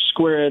jump. There's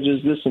square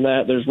edges, this and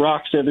that. There's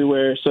rocks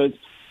everywhere. So,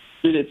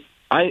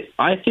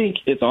 I think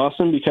it's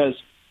awesome because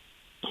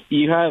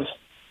you have.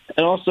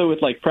 And also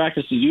with like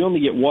practices, you only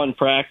get one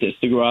practice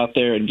to go out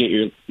there and get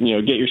your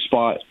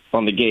spot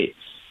on the gate.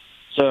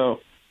 So,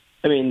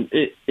 I mean,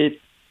 it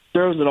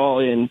throws it all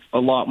in a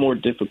lot more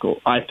difficult,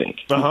 I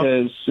think. Uh-huh.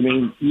 Because, I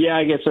mean, yeah,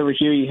 I guess over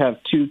here you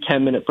have 2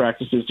 10-minute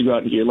practices to go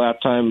out and get your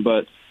lap time,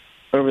 but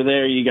over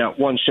there you got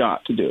one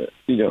shot to do it,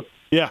 you know?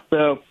 Yeah.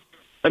 So,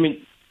 I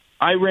mean,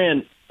 I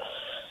ran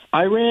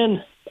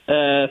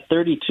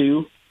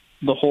 32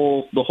 the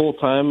whole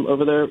time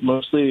over there,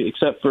 mostly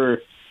except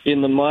for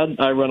in the mud,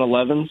 I run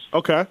 11s.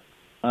 Okay.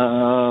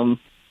 And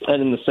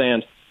in the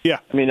sand. Yeah.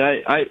 I mean,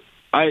 I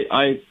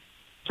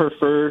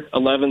prefer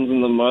 11s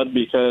in the mud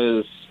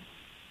because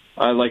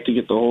I like to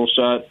get the whole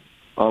shot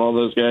on all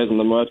those guys in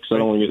the mud because I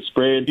don't want to get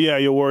sprayed. Yeah,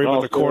 you'll worry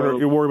about the corner.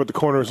 You'll worry about the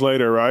corners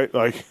later, right?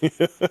 Like,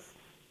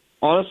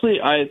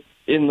 honestly,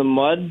 in the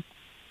mud,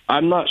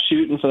 I'm not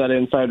shooting for that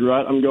inside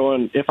rut. I'm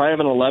going. If I have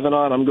an 11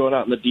 on, I'm going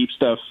out in the deep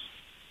stuff,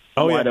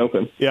 wide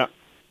open. Yeah.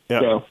 Yeah.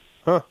 So.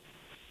 Huh.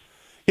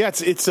 Yeah,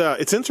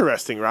 it's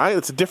interesting, right?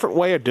 It's a different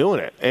way of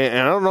doing it, and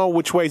I don't know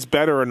which way is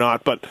better or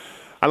not, but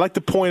I like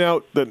to point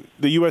out that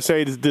the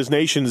USA, these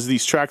nations,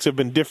 these tracks have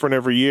been different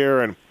every year,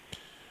 and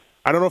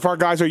I don't know if our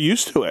guys are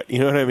used to it. You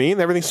know what I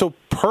mean? Everything's so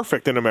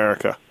perfect in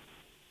America.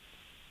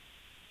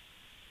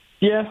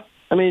 Yeah,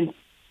 I mean,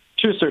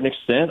 to a certain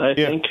extent, I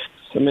think.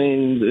 I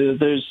mean,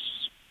 there's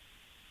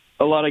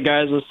a lot of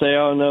guys that say,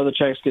 "Oh no, the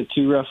tracks get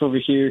too rough over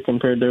here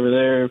compared to over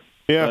there."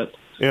 Yeah, but,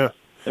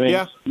 I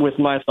mean, with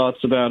my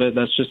thoughts about it,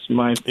 that's just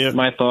my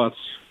thoughts.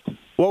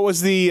 What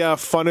was the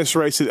funnest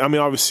race? I mean,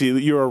 obviously,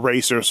 you're a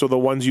racer, so the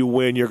ones you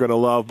win, you're going to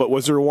love. But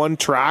was there one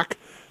track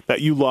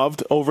that you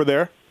loved over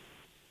there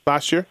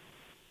last year?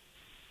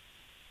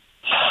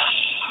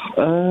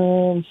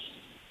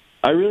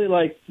 I really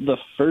liked the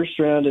first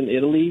round in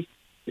Italy.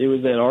 It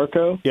was at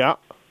Arco. Yeah.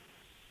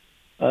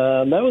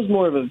 That was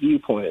more of a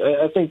viewpoint.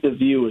 I think the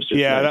view was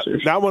just nicer.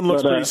 That one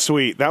looks pretty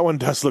sweet. That one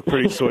does look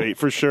pretty sweet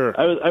for sure.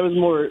 I was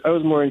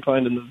more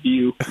inclined in the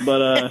view,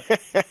 but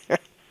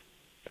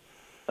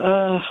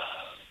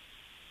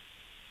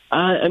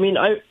I mean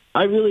I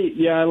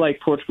really I like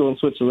Portugal and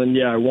Switzerland.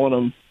 Yeah, I want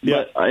them,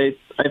 but I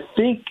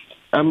think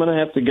I'm gonna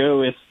have to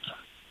go with.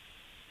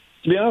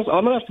 To be honest,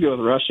 I'm gonna have to go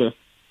with Russia.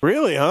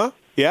 Really? Huh?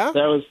 Yeah.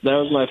 That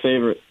was my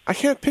favorite. I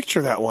can't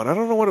picture that one. I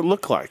don't know what it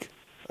looked like.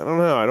 I don't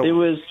know. It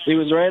was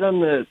right on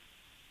the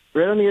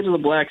edge of the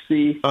Black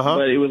Sea,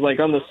 but it was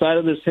like on the side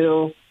of this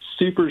hill,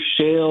 super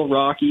shale,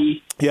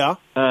 rocky. Yeah.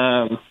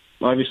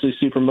 Obviously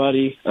super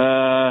muddy.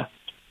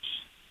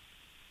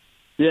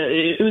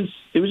 It was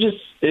just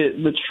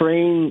the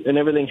terrain and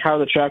everything. How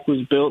the track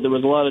was built, there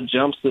was a lot of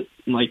jumps that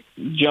like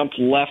jumped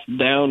left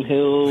down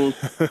hills,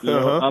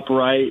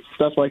 upright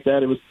stuff like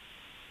that. It was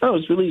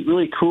really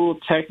really cool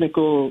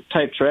technical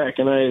type track,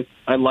 and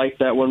I liked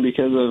that one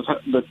because of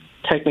the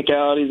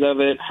technicalities of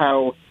it,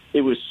 how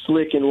it was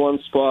slick in one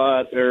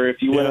spot, or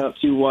if you went out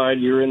too wide,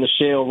 you were in the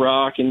shale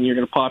rock and you're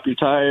going to pop your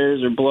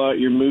tires or blow out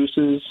your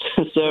mooses.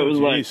 So it was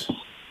like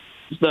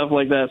stuff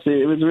like that. So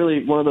it was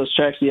really one of those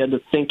tracks you had to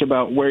think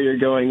about where you're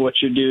going,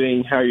 what you're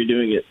doing, how you're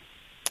doing it.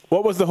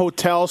 What was the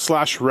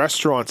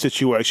hotel/restaurant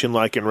situation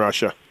like in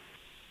Russia?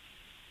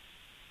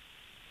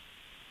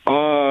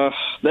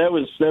 That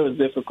was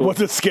difficult. Was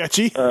it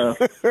sketchy? Yeah,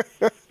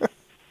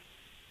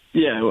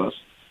 it was.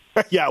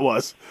 Yeah, it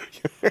was.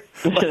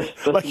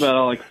 That's about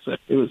all I can say.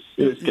 It was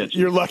sketchy.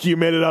 You're lucky you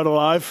made it out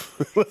alive.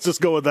 Let's just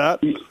go with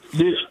that.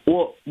 Dude,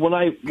 well, when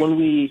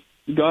we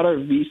got our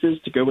visas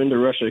to go into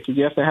Russia, because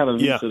you have to have a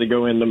visa to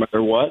go in no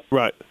matter what.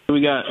 Right. So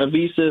we got a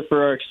visa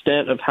for our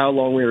extent of how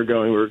long we were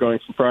going. We were going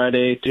from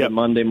Friday to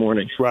Monday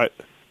morning. Right.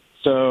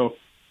 So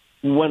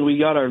when we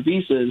got our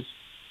visas,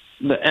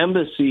 the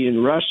embassy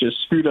in Russia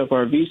screwed up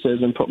our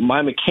visas and put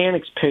my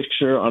mechanic's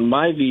picture on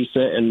my visa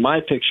and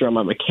my picture on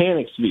my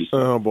mechanic's visa.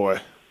 Oh, boy.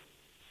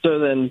 So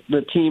then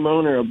the team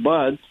owner of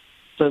Bud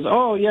says,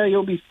 oh, yeah,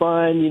 you'll be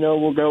fine. You know,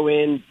 we'll go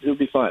in. It'll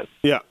be fine.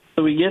 Yeah.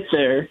 So we get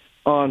there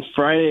on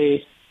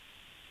Friday.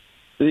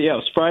 Yeah, it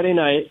was Friday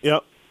night.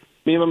 Yep.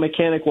 Me and my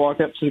mechanic walk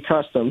up to the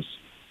customs.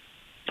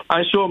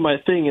 I show him my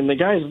thing, and the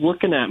guy's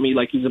looking at me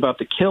like he's about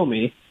to kill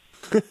me.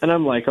 And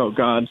I'm like, oh,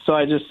 God. So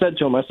I just said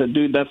to him, I said,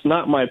 dude, that's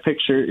not my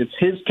picture. It's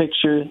his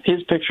picture.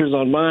 His picture's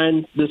on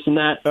mine, this and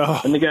that. Oh.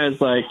 And the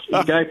guy's like,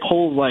 the guy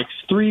pulled like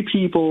 3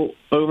 people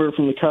over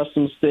from the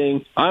customs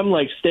thing. I'm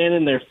like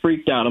standing there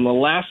freaked out. I'm the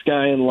last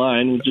guy in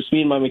line with just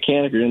me and my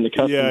mechanic are in the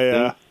customs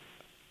thing.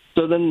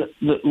 So then,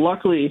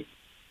 luckily,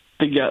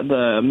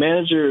 the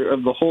manager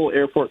of the whole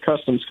airport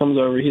customs comes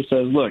over. He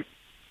says, look,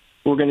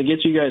 we're going to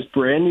get you guys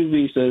brand new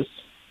visas.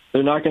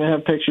 They're not going to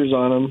have pictures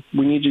on them.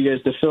 We need you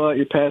guys to fill out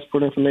your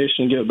passport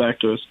information and give it back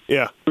to us.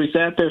 Yeah. We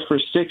sat there for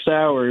 6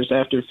 hours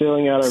after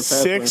filling out our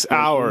passport 6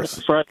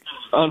 hours.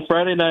 On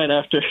Friday night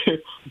after,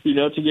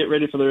 to get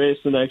ready for the race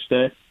the next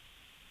day.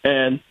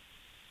 And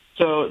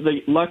so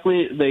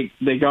luckily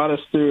they got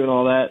us through and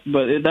all that.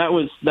 But that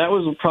was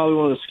probably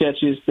one of the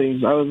sketchiest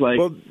things. I was like,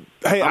 well,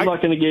 hey, I'm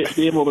not going to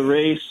be able to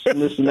race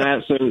and this and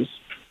that. So it was,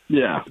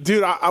 yeah.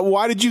 Dude,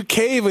 why did you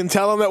cave and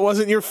tell him that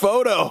wasn't your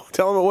photo?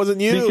 Tell him it wasn't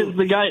you.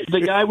 Because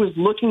the guy was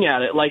looking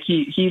at it like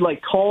he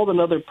like called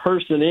another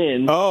person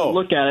in to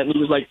look at it, and he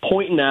was like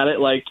pointing at it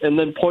and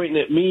then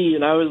pointing at me,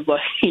 and I was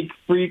like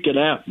freaking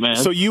out, man.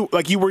 So you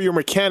were your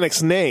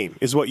mechanic's name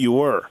is what you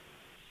were,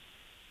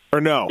 or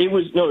no? It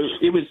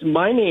was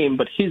my name,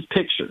 but his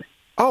picture.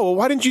 Oh, well,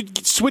 why didn't you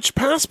switch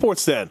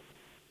passports then?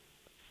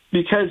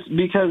 Because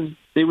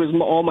it was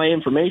all my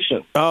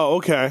information. Oh,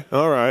 okay,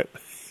 all right.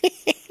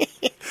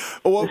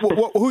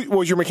 Who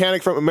was your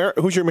mechanic from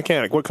America? Who's your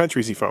mechanic? What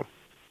country is he from?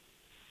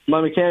 My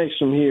mechanic's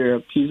from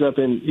here. He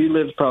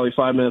lives probably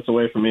 5 minutes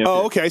away from me.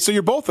 Oh, okay. So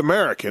you're both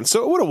American.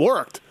 So it would have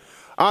worked.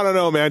 I don't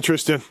know, man,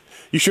 Tristan.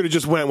 You should have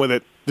just went with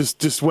it.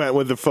 Just went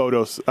with the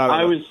photos.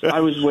 I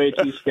was way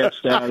too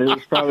sketched out. It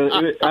was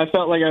probably. I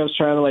felt like I was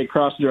trying to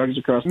cross drugs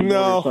across the border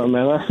or something,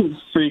 man. I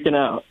was freaking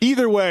out.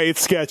 Either way, it's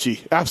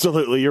sketchy.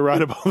 Absolutely, you're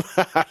right about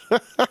that.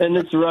 And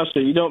it's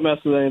Russia. You don't mess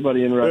with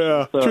anybody in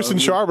Russia. Yeah. So, Tristan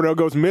Charboneau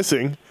goes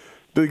missing.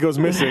 He goes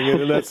missing,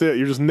 and that's it.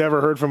 You're just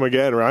never heard from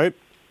again, right?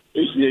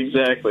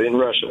 Exactly, in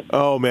Russia.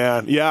 Oh,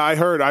 man. Yeah, I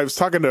heard. I was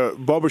talking to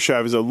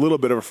Bobashev, who's a little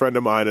bit of a friend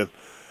of mine,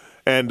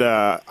 and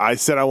I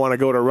said I want to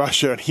go to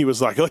Russia, and he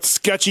was like, it's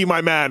sketchy, my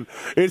man.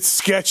 It's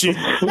sketchy.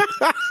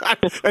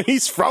 And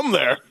he's from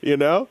there,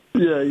 Yeah,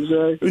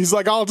 exactly. He's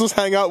like, I'll just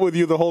hang out with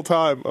you the whole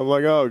time. I'm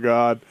like, oh,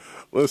 God.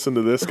 Listen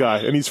to this guy,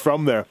 and he's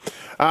from there.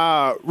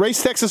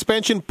 Racetech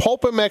suspension,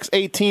 Pulpamex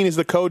 18 is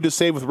the code to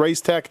save with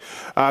Racetech.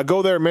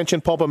 Go there, mention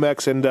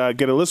Pulpamex, and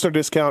get a listener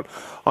discount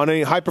on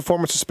any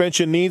high-performance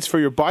suspension needs for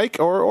your bike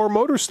or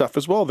motor stuff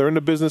as well. They're in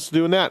the business of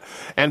doing that.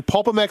 And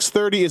Pulpamex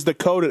 30 is the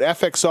code at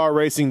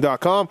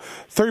FXRRacing.com.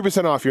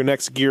 30% off your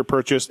next gear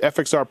purchase.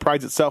 FXR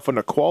prides itself on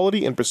the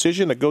quality and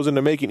precision that goes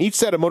into making each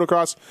set of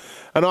motocross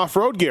and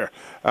off-road gear.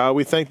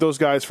 We thank those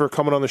guys for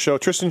coming on the show.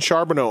 Tristan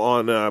Charboneau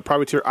on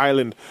Privateer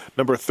Island,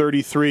 number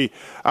 33.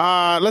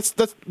 Let's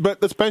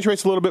bench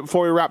race a little bit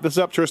before we wrap this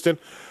up, Tristan.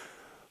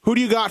 Who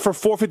do you got for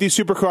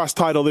 450 Supercross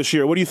title this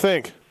year? What do you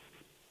think?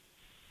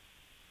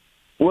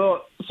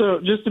 Well, so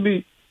just to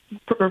be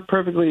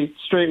perfectly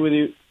straight with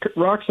you,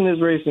 Roxon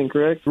is racing,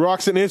 correct?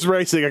 Roxon is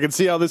racing. I can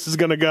see how this is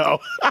going to go.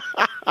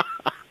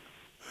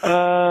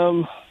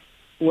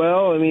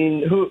 Well, I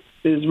mean, who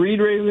is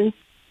Reed racing?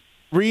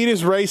 Reed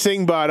is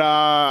racing, but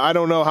I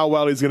don't know how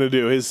well he's going to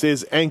do.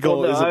 His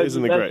ankle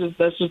isn't great.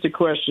 That's just a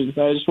question.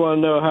 I just want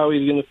to know how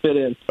he's going to fit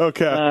in.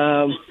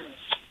 Okay.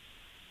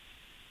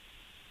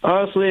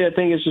 Honestly, I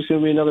think it's just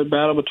going to be another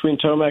battle between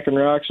Tomac and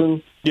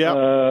Roxon. Yeah.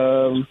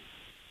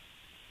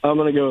 I'm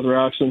going to go with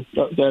Roxon.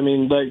 I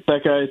mean,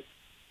 that guy,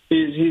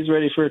 he's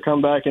ready for a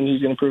comeback, and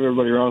he's going to prove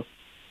everybody wrong.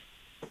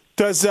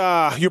 Does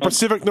your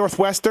Pacific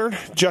Northwestern,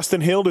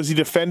 Justin Hill, does he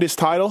defend his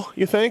title,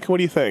 you think? What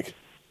do you think?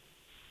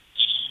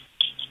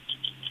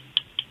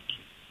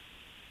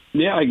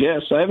 Yeah, I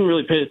guess. I haven't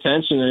really paid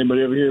attention to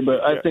anybody over here,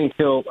 but I think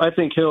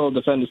he'll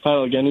defend his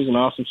title again. He's an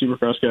awesome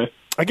Supercross guy.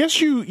 I guess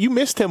you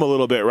missed him a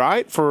little bit,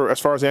 right? For as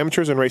far as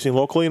amateurs and racing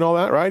locally and all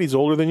that, right? He's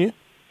older than you.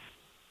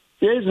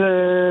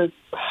 Yeah,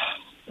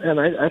 and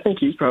I think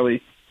he's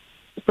probably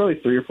 3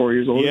 or 4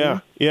 years older. Yeah,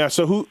 yeah.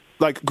 So who,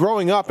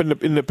 growing up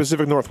in the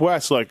Pacific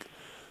Northwest,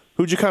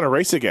 who'd you kind of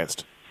race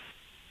against?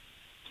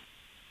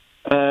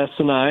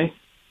 Sinai.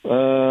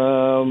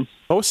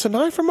 Is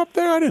Sinai from up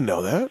there? I didn't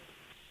know that.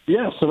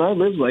 Yeah, Sinai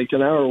lives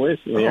an hour away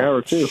from me, an hour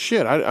or two.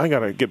 Shit, I got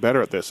to get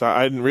better at this.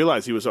 I didn't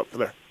realize he was up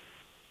there.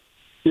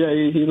 Yeah,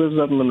 he lives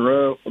up in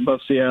Monroe, above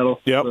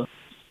Seattle. Yep. So.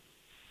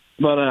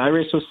 But I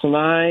raced with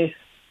Sinai,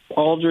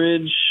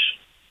 Aldridge.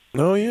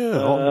 Oh,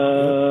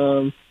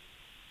 yeah.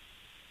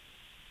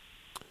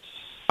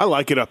 I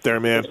like it up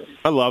there, man.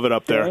 I love it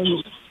up there.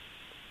 Dude,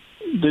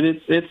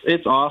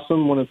 it's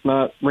awesome when it's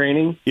not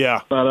raining.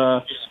 Yeah.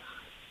 But,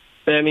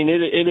 I mean,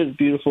 it is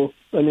beautiful.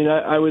 I mean,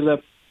 I was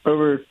up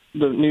over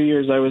the New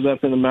Year's. I was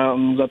up in the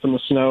mountains, up in the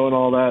snow and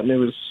all that, and it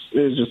was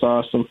just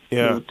awesome.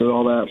 Yeah,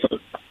 all that. But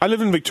I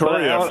lived in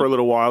Victoria for a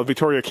little while,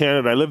 Victoria,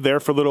 Canada. I lived there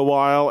for a little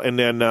while, and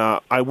then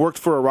I worked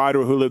for a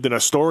rider who lived in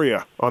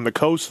Astoria on the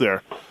coast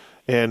there,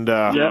 and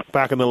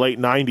back in the late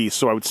 90s.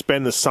 So I would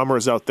spend the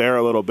summers out there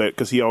a little bit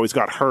because he always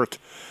got hurt,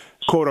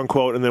 quote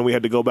unquote, and then we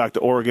had to go back to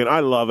Oregon. I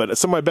love it.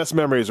 Some of my best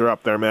memories are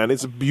up there, man.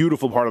 It's a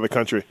beautiful part of the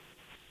country.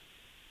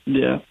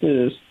 Yeah, it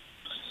is.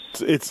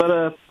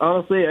 But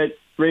honestly,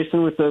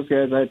 racing with those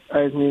guys, I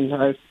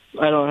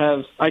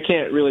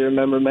can't really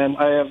remember, man.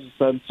 I have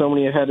had so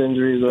many head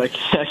injuries that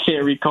I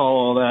can't recall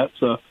all that.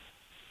 So,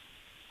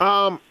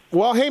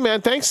 well, hey, man,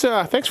 thanks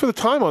for the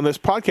time on this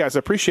podcast. I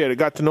appreciate it.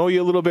 Got to know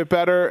you a little bit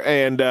better,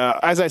 and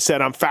as I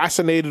said, I'm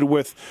fascinated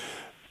with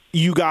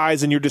you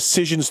guys and your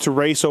decisions to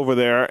race over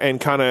there and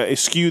kind of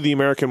eschew the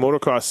American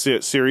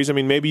Motocross series. I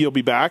mean, maybe you'll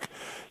be back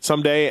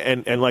someday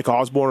and like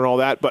Osborne and all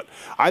that, but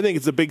I think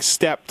it's a big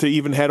step to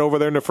even head over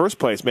there in the first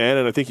place, man.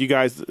 And I think you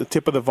guys, the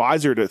tip of the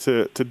visor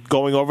to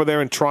going over there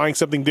and trying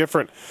something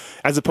different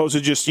as opposed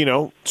to just,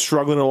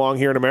 struggling along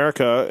here in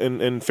America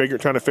and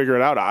trying to figure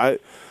it out.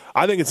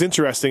 I think it's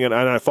interesting, and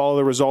I follow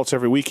the results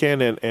every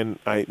weekend, and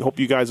I hope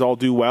you guys all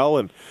do well,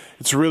 and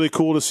it's really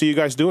cool to see you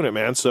guys doing it,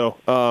 man. So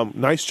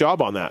nice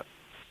job on that.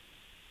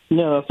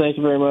 No, thank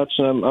you very much.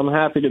 I'm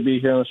happy to be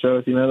here on the show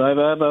with you, man. I'm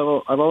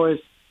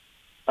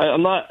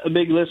not a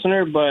big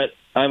listener, but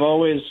I've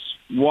always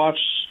watched.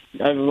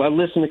 I've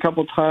listened a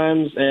couple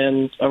times,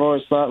 and I've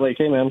always thought, like,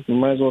 hey, man, we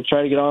might as well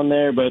try to get on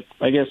there. But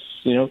I guess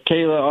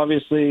Kayla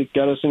obviously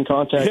got us in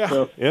contact. Yeah,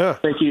 so yeah.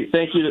 Thank you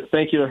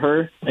to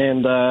her,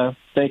 and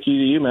thank you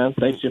to you, man.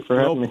 Thank you for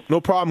having me.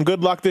 No problem.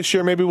 Good luck this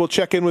year. Maybe we'll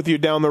check in with you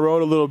down the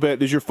road a little bit.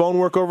 Does your phone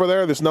work over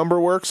there? This number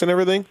works and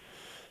everything?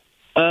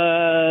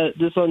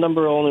 This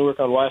number will only work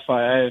on Wi-Fi.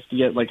 I have to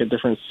get like a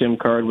different SIM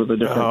card with a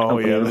different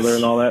company over there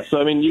and all that.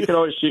 So I mean, you can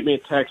always shoot me a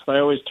text. I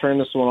always turn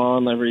this one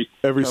on every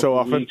so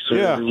often, weeks or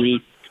every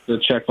week to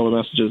check all the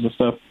messages and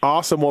stuff.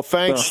 Awesome. Well,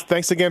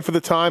 thanks again for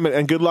the time,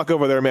 and good luck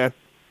over there, man.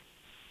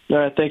 All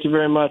right, thank you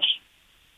very much.